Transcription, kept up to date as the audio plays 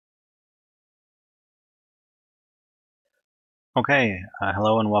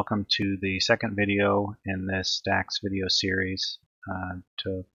Hello and welcome to the second video in this DAX video series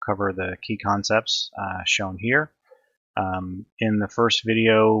to cover the key concepts shown here. In the first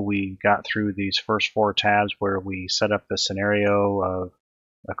video, we got through these first four tabs where we set up the scenario of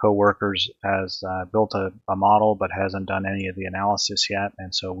a coworker's has built a model but hasn't done any of the analysis yet,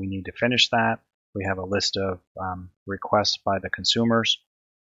 and so we need to finish that. We have a list of requests by the consumers.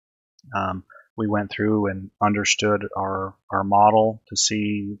 We went through and understood our model to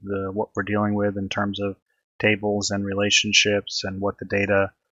see what we're dealing with in terms of tables and relationships and what the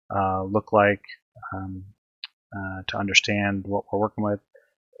data look like to understand what we're working with.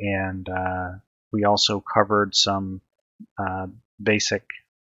 And we also covered some basic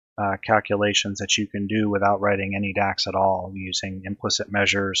calculations that you can do without writing any DAX at all, using implicit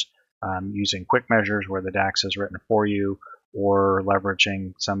measures, using quick measures where the DAX is written for you, or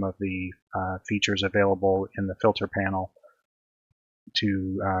leveraging some of the features available in the filter panel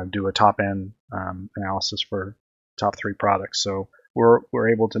to do a top-end analysis for top 3 products. So we're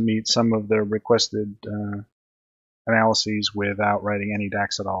able to meet some of the requested analyses without writing any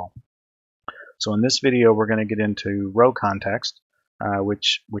DAX at all. So in this video, we're going to get into row context,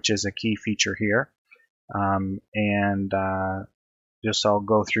 which is a key feature here, just I'll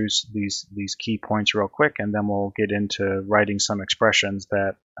go through these key points real quick, and then we'll get into writing some expressions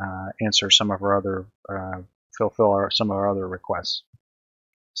that answer some of our other fulfill some of our other requests.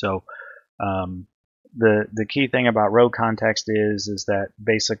 So the key thing about row context is that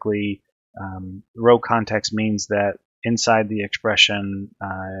basically row context means that inside the expression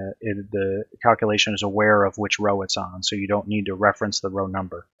the calculation is aware of which row it's on, so you don't need to reference the row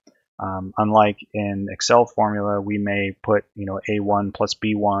number. Unlike in Excel formula, we may put A1 plus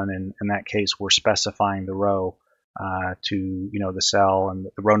B1, and in that case we're specifying the row to the cell and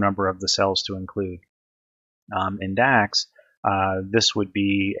the row number of the cells to include. In DAX, this would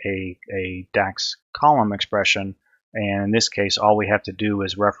be a DAX column expression, and in this case all we have to do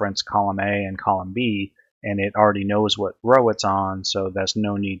is reference column A and column B, and it already knows what row it's on, so there's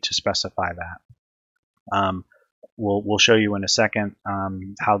no need to specify that. We'll show you in a second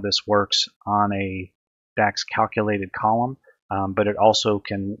how this works on a DAX calculated column, but it also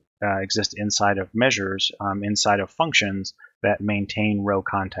can exist inside of measures, inside of functions that maintain row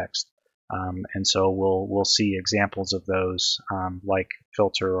context. And so we'll see examples of those like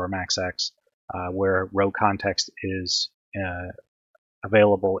filter or maxx, where row context is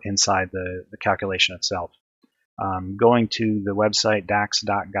available inside the calculation itself. Going to the website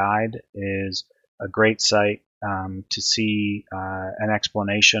dax.guide is a great site to see an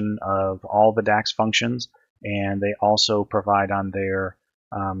explanation of all the DAX functions, and they also provide on there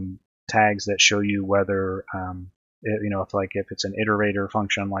tags that show you whether if it's an iterator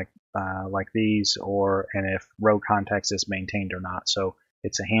function like these, and if row context is maintained or not. So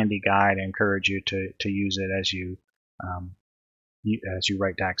it's a handy guide. I encourage you to use it as you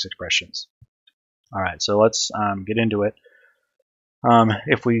write DAX expressions. All right, so let's get into it.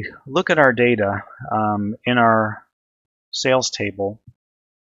 If we look at our data in our sales table,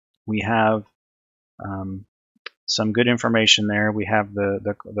 we have some good information there. We have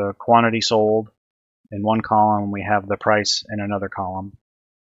the quantity sold in one column, we have the price in another column,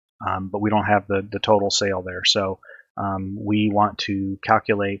 but we don't have the total sale there. So we want to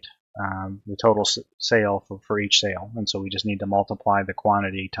calculate the total sale for each sale, and so we just need to multiply the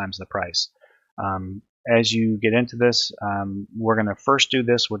quantity times the price. As you get into this, we're going to first do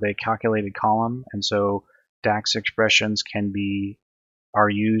this with a calculated column, and so DAX expressions are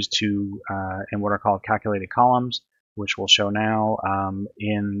used to in what are called calculated columns, which we'll show now,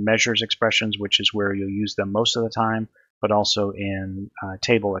 in measures expressions, which is where you'll use them most of the time, but also in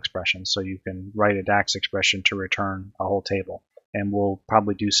table expressions. So you can write a DAX expression to return a whole table, and we'll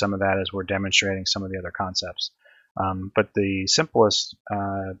probably do some of that as we're demonstrating some of the other concepts. But the simplest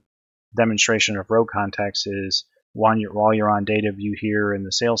demonstration of row context is while you're on data view here in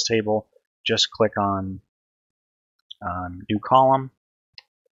the sales table, just click on new column,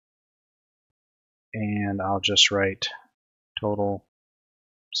 and I'll just write total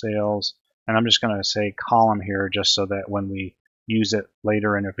sales, and I'm just going to say column here just so that when we use it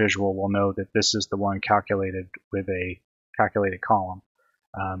later in a visual, we'll know that this is the one calculated with a calculated column.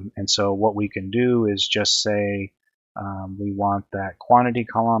 And so what we can do is just say we want that quantity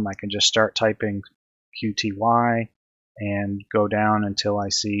column. I can just start typing QTY and go down until I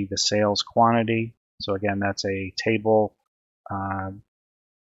see the sales quantity. So again, that's a table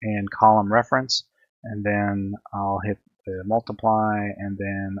and column reference, and then I'll hit the multiply, and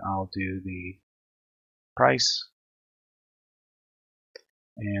then I'll do the price,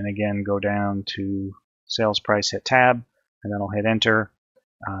 and again go down to sales price, hit tab, and then I'll hit enter,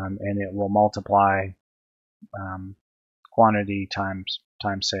 and it will multiply quantity times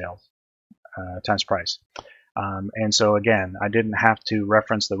sales times price. And so again, I didn't have to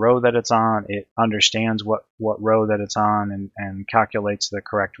reference the row that it's on. It understands what row that it's on and calculates the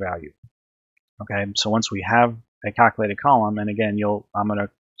correct value. Okay, so once we have a calculated column, and again, I'm going to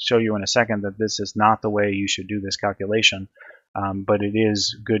show you in a second that this is not the way you should do this calculation, but it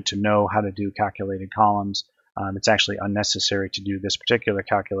is good to know how to do calculated columns. It's actually unnecessary to do this particular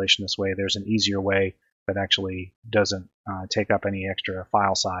calculation this way. There's an easier way that actually doesn't take up any extra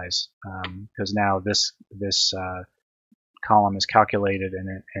file size, because now this column is calculated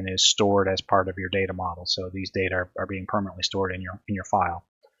and is stored as part of your data model. So these data are being permanently stored in your file.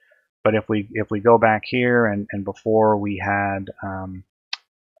 But if we go back here, and before we had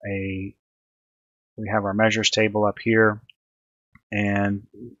we have our measures table up here, and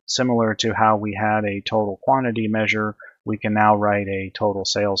similar to how we had a total quantity measure, we can now write a total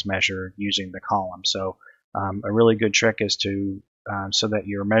sales measure using the column. So a really good trick is to so that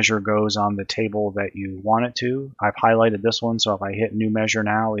your measure goes on the table that you want it to. I've highlighted this one, so if I hit new measure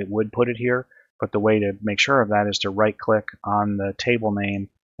now, it would put it here. But the way to make sure of that is to right click on the table name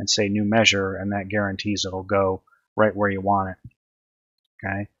and say new measure, and that guarantees it'll go right where you want it.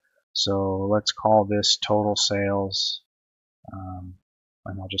 Okay, so let's call this total sales,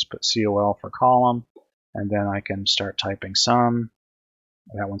 and I'll just put COL for column, and then I can start typing sum.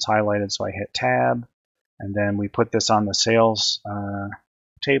 That one's highlighted, so I hit tab, and then we put this on the sales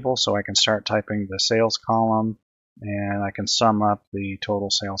table, so I can start typing the sales column, and I can sum up the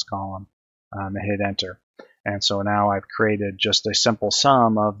total sales column and hit enter. And so now I've created just a simple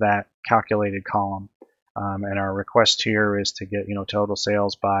sum of that calculated column. And our request here is to get total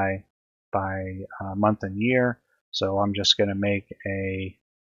sales by month and year. So I'm just going to make a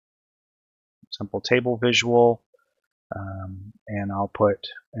simple table visual, and I'll put,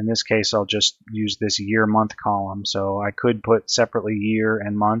 in this case, I'll just use this year month column. So I could put separately year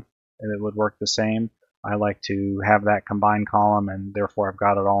and month, and it would work the same. I like to have that combined column, and therefore I've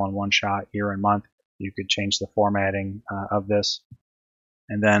got it all in one shot, year and month. You could change the formatting of this,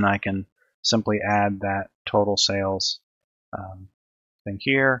 and then I can simply add that total sales thing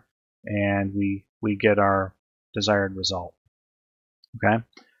here, and we get our desired result. Okay,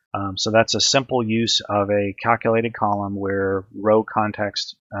 so that's a simple use of a calculated column where row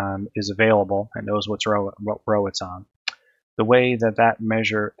context is available and knows what row it's on. The way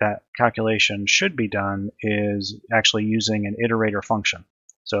that calculation should be done is actually using an iterator function.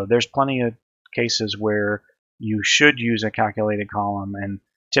 So there's plenty of cases where you should use a calculated column, and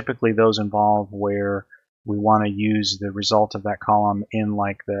typically those involve where we want to use the result of that column in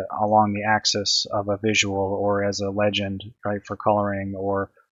along the axis of a visual, or as a legend, right, for coloring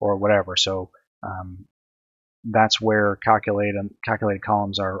or whatever. So that's where calculated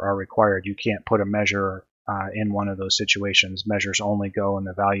columns are required. You can't put a measure in one of those situations. Measures only go in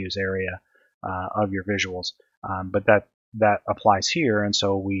the values area of your visuals, but that applies here, and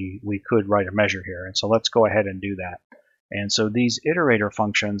so we could write a measure here. And so let's go ahead and do that. And so these iterator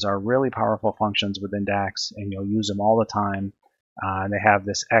functions are really powerful functions within DAX, and you'll use them all the time. They have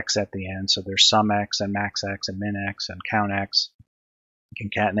this X at the end, so there's SUMX and MAXX and MINX and COUNTX,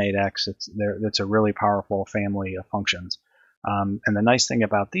 ConcatenateX. It's a really powerful family of functions. And the nice thing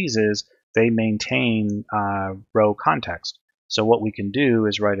about these is they maintain row context. So what we can do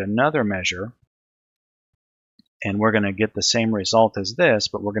is write another measure, and we're going to get the same result as this,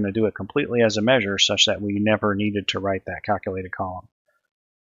 but we're going to do it completely as a measure such that we never needed to write that calculated column.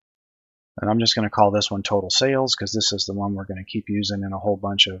 And I'm just going to call this one total sales, because this is the one we're going to keep using in a whole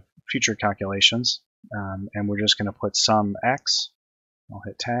bunch of future calculations. And we're just going to put sum x. I'll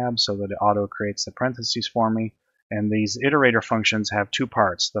hit tab so that it auto creates the parentheses for me. And these iterator functions have two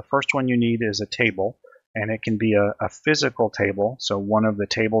parts. The first one you need is a table, and it can be a physical table, so one of the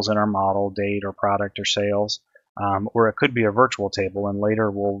tables in our model, date or product or sales. Or it could be a virtual table, and later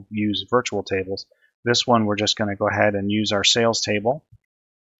we'll use virtual tables. This one, we're just going to go ahead and use our sales table,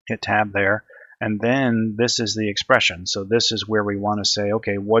 hit tab there, and then this is the expression. So this is where we want to say,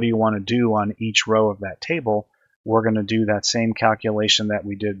 okay, what do you want to do on each row of that table? We're going to do that same calculation that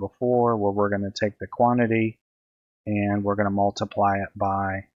we did before, where we're going to take the quantity and we're going to multiply it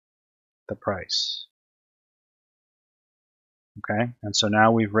by the price. Okay, and so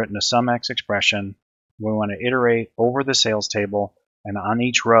now we've written a SUMX expression. We want to iterate over the sales table, and on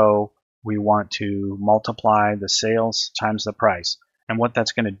each row we want to multiply the sales times the price. And what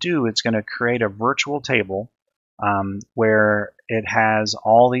that's going to do, it's going to create a virtual table where it has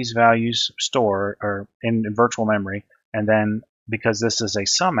all these values stored or in virtual memory, and then because this is a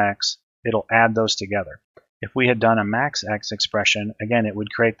SUMX, it'll add those together. If we had done a max x expression, again, it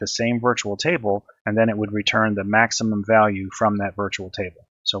would create the same virtual table, and then it would return the maximum value from that virtual table.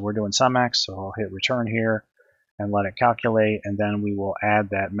 So we're doing sum x, so I'll hit return here and let it calculate, and then we will add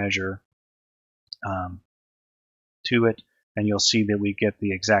that measure to it, and you'll see that we get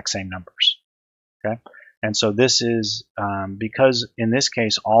the exact same numbers. Okay, and so this is because in this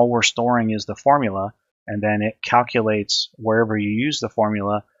case all we're storing is the formula, and then it calculates wherever you use the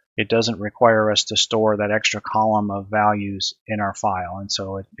formula. It doesn't require us to store that extra column of values in our file, and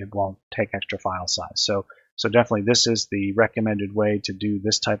so it won't take extra file size. So definitely this is the recommended way to do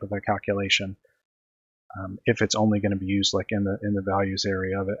this type of a calculation if it's only going to be used like in the values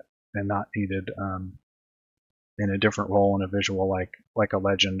area of it and not needed in a different role in a visual like a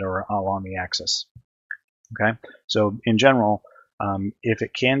legend or along the axis. Okay, so in general, if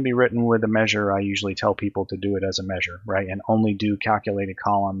it can be written with a measure, I usually tell people to do it as a measure, right? And only do calculated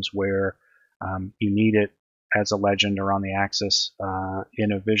columns where you need it as a legend or on the axis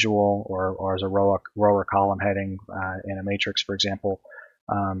in a visual or as a row or column heading in a matrix, for example,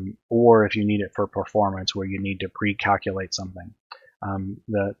 or if you need it for performance where you need to pre-calculate something.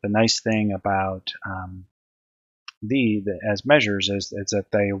 The nice thing about as measures is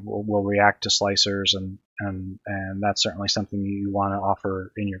that they will react to slicers, and that's certainly something you want to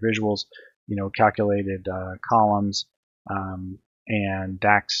offer in your visuals. You know, calculated columns and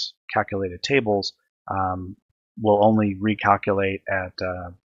DAX calculated tables will only recalculate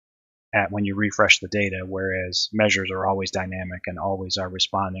at when you refresh the data, whereas measures are always dynamic and always are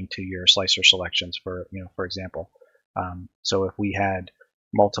responding to your slicer selections. For example, so if we had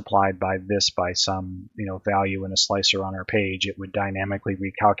multiplied by some value in a slicer on our page, it would dynamically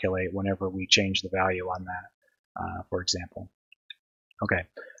recalculate whenever we change the value on that, for example. Okay,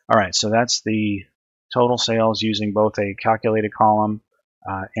 all right, so that's the total sales using both a calculated column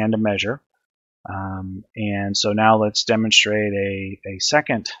and a measure. And so now let's demonstrate a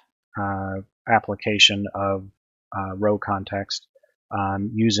second application of row context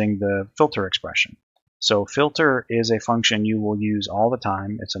using the filter expression. So filter is a function you will use all the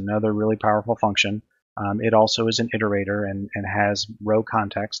time. It's another really powerful function. It also is an iterator and has row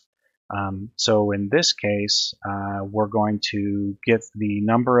context. So in this case, we're going to get the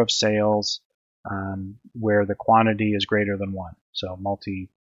number of sales where the quantity is greater than 1. So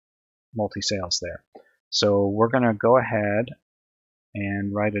multi-sales there. So we're going to go ahead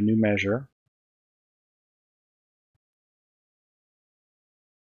and write a new measure.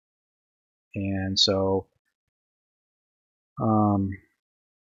 And so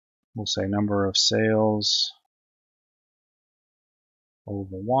we'll say number of sales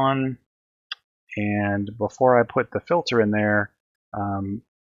over 1. And before I put the filter in there, I'm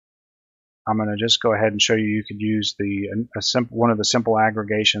going to just go ahead and show you could use one of the simple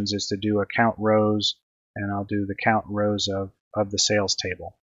aggregations is to do a count rows, and I'll do the count rows of the sales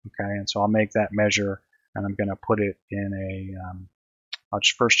table. Okay, and so I'll make that measure, and I'm going to put it in I'll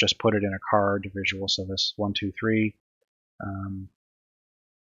first just put it in a card visual. So this 1, 2, 3.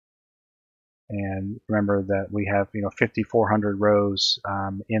 And remember that we have 5,400 rows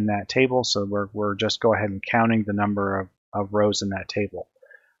in that table, so we're just go ahead and counting the number of rows in that table.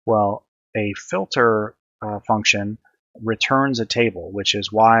 Well, a filter function returns a table, which is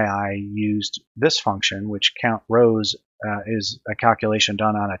why I used this function, which count rows is a calculation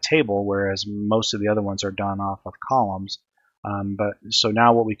done on a table, whereas most of the other ones are done off of columns. But so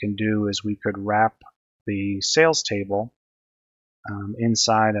now what we can do is we could wrap the sales table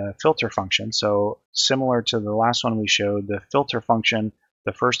inside a filter function. So similar to the last one we showed, the filter function,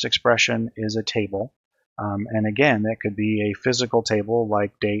 the first expression is a table. And again, that could be a physical table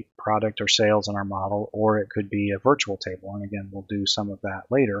like date, product, or sales in our model, or it could be a virtual table. And again, we'll do some of that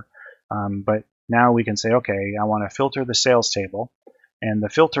later. But now we can say, okay, I want to filter the sales table. And the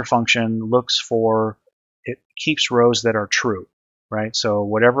filter function it keeps rows that are true, right? So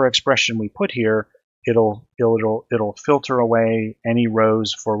whatever expression we put here, it'll filter away any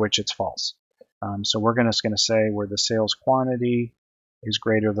rows for which it's false. So we're just going to say where the sales quantity is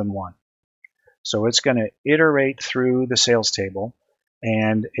greater than 1. So it's going to iterate through the sales table,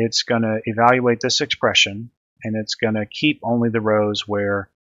 and it's going to evaluate this expression, and it's going to keep only the rows where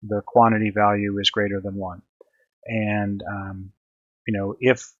the quantity value is greater than 1. And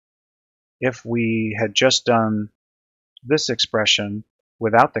if we had just done this expression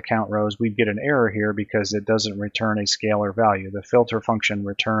without the count rows, we'd get an error here because it doesn't return a scalar value. The filter function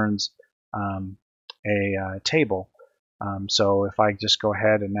returns a table. So if I just go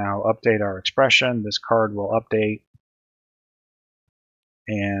ahead and now update our expression, this card will update.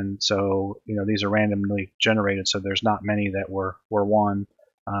 And so, these are randomly generated, so there's not many that were 1.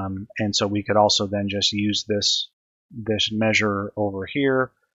 And so we could also then just use this measure over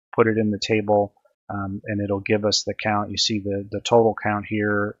here, put it in the table, and it'll give us the count. You see the total count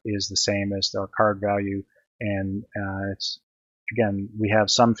here is the same as our card value, and it's, again, we have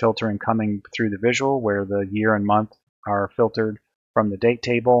some filtering coming through the visual where the year and month are filtered from the date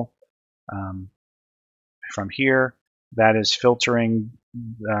table. From here, that is filtering,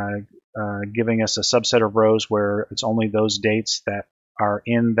 giving us a subset of rows where it's only those dates that are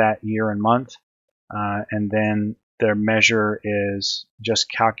in that year and month, and then their measure is just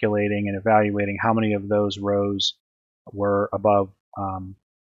calculating and evaluating how many of those rows were above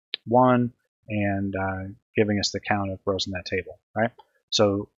 1 and giving us the count of rows in that table, right?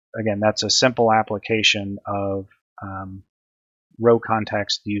 So again, that's a simple application of row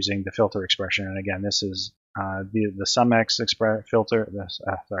context using the filter expression. And again, this is the SumX filter, the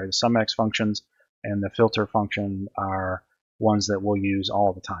SumX functions and the filter function are ones that we'll use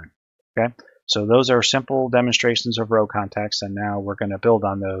all the time. Okay, so those are simple demonstrations of row context, and now we're going to build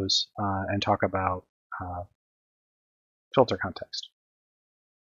on those and talk about filter context.